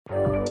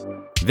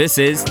This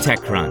is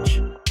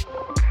TechCrunch.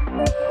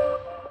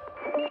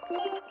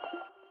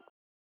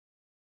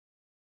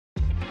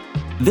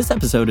 This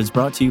episode is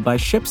brought to you by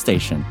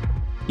ShipStation.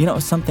 You know,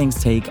 some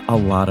things take a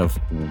lot of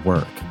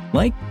work,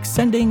 like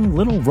sending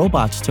little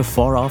robots to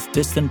far-off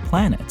distant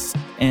planets.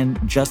 And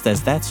just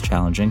as that's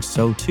challenging,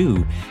 so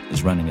too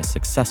is running a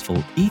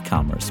successful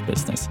e-commerce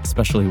business,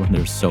 especially when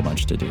there's so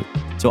much to do.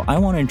 So I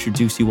want to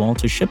introduce you all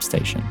to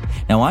ShipStation.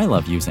 Now, I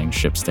love using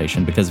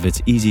ShipStation because of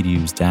its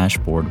easy-to-use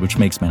dashboard, which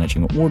makes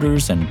managing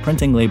orders and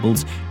printing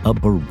labels a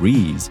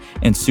breeze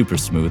and super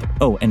smooth.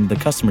 Oh, and the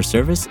customer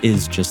service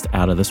is just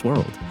out of this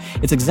world.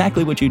 It's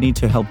exactly what you need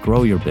to help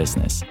grow your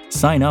business.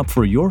 Sign up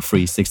for your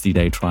free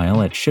 60-day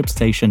trial at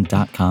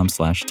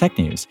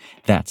shipstation.com/technews.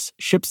 That's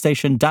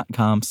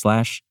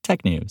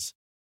shipstation.com/technews.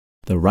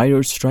 The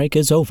writer's strike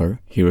is over.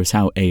 Here is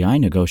how AI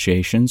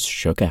negotiations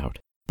shook out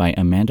by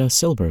Amanda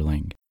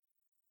Silberling.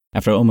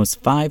 After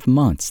almost 5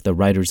 months, the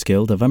Writers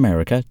Guild of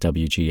America,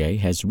 WGA,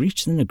 has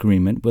reached an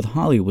agreement with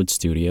Hollywood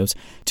studios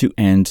to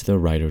end the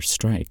writers'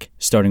 strike.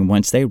 Starting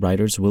Wednesday,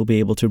 writers will be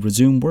able to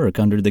resume work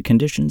under the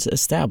conditions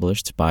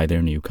established by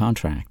their new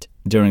contract.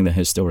 During the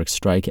historic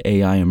strike,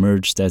 AI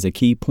emerged as a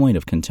key point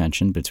of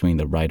contention between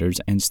the writers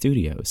and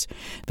studios.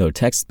 Though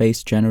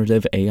text-based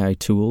generative AI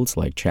tools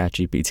like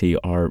ChatGPT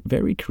are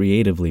very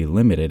creatively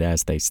limited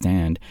as they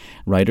stand,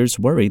 writers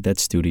worried that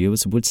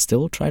studios would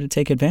still try to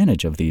take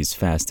advantage of these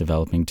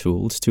fast-developing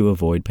tools to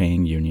avoid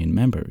paying union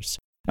members.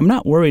 "I'm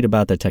not worried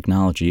about the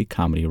technology,"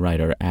 comedy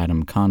writer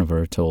Adam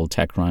Conover told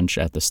TechCrunch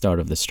at the start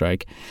of the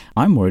strike.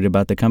 "I'm worried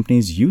about the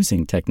companies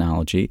using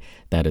technology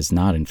that is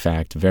not, in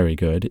fact, very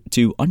good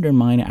to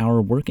undermine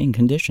our working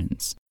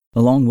conditions."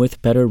 Along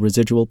with better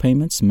residual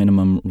payments,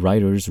 minimum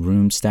writers'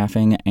 room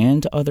staffing,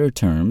 and other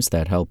terms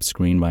that help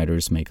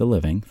screenwriters make a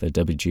living, the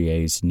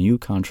WGA's new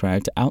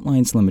contract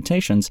outlines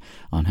limitations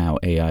on how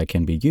AI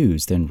can be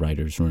used in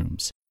writers'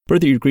 rooms. Per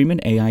the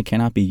agreement, AI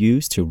cannot be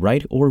used to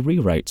write or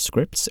rewrite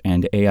scripts,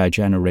 and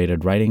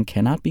AI-generated writing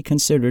cannot be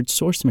considered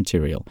source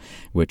material,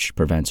 which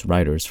prevents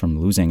writers from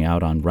losing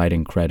out on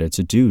writing credits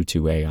due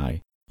to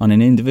AI. On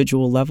an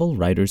individual level,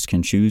 writers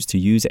can choose to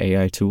use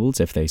AI tools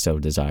if they so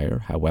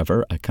desire.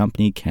 However, a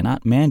company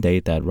cannot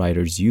mandate that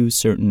writers use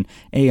certain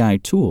AI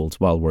tools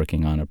while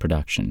working on a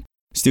production.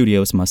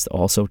 Studios must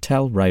also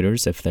tell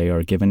writers if they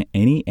are given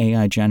any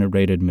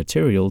AI-generated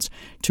materials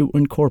to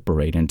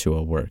incorporate into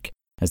a work.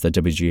 As the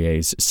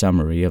WGA's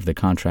summary of the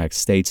contract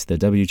states, the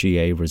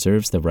WGA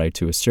reserves the right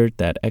to assert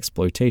that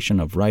exploitation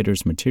of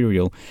writers'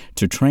 material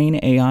to train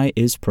AI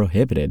is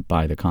prohibited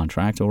by the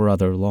contract or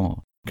other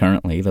law.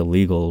 Currently, the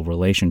legal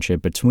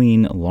relationship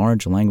between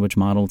large language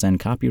models and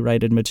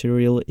copyrighted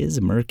material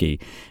is murky,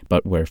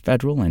 but where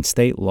federal and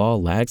state law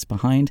lags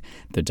behind,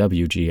 the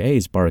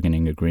WGA's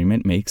bargaining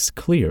agreement makes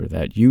clear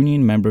that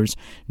union members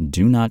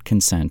do not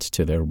consent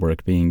to their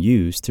work being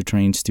used to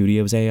train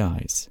studios'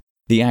 AIs.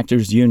 The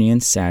actors' union,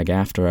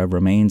 SAG-AFTRA,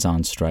 remains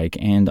on strike,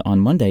 and on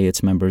Monday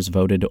its members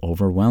voted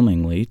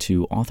overwhelmingly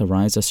to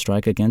authorize a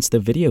strike against the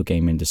video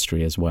game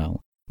industry as well.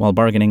 While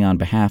bargaining on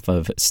behalf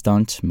of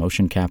stunt,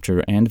 motion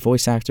capture, and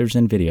voice actors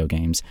in video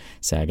games,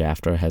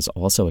 SAG-AFTRA has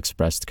also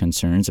expressed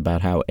concerns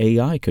about how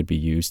AI could be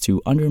used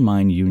to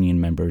undermine union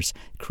members'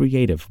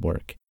 creative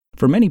work.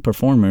 For many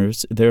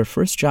performers, their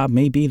first job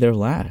may be their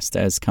last,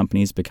 as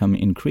companies become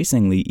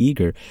increasingly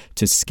eager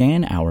to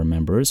scan our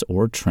members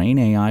or train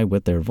AI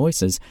with their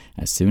voices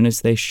as soon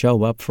as they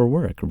show up for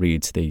work,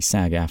 reads the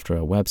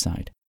SAG-AFTRA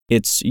website.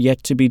 It's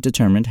yet to be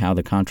determined how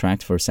the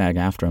contract for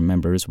SAG-AFTRA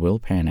members will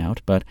pan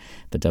out, but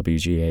the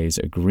WGA's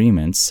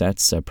agreement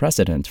sets a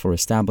precedent for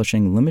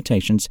establishing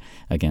limitations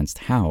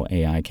against how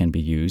AI can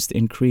be used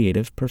in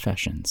creative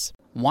professions.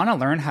 Want to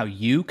learn how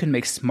you can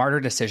make smarter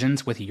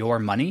decisions with your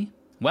money?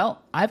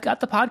 Well, I've got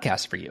the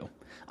podcast for you.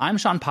 I'm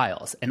Sean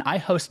Piles, and I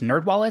host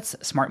NerdWallet's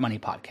Smart Money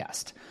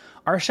Podcast.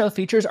 Our show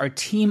features our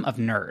team of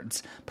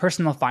nerds,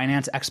 personal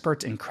finance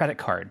experts in credit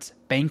cards,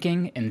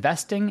 banking,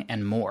 investing,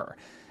 and more.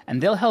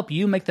 And they'll help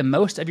you make the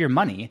most of your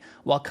money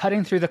while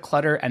cutting through the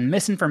clutter and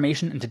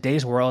misinformation in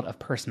today's world of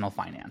personal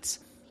finance.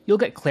 You'll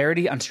get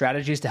clarity on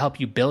strategies to help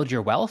you build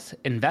your wealth,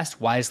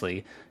 invest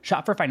wisely,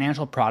 shop for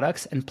financial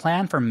products, and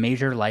plan for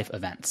major life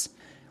events.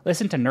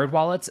 Listen to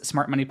NerdWallet's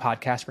Smart Money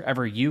Podcast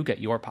wherever you get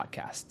your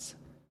podcasts.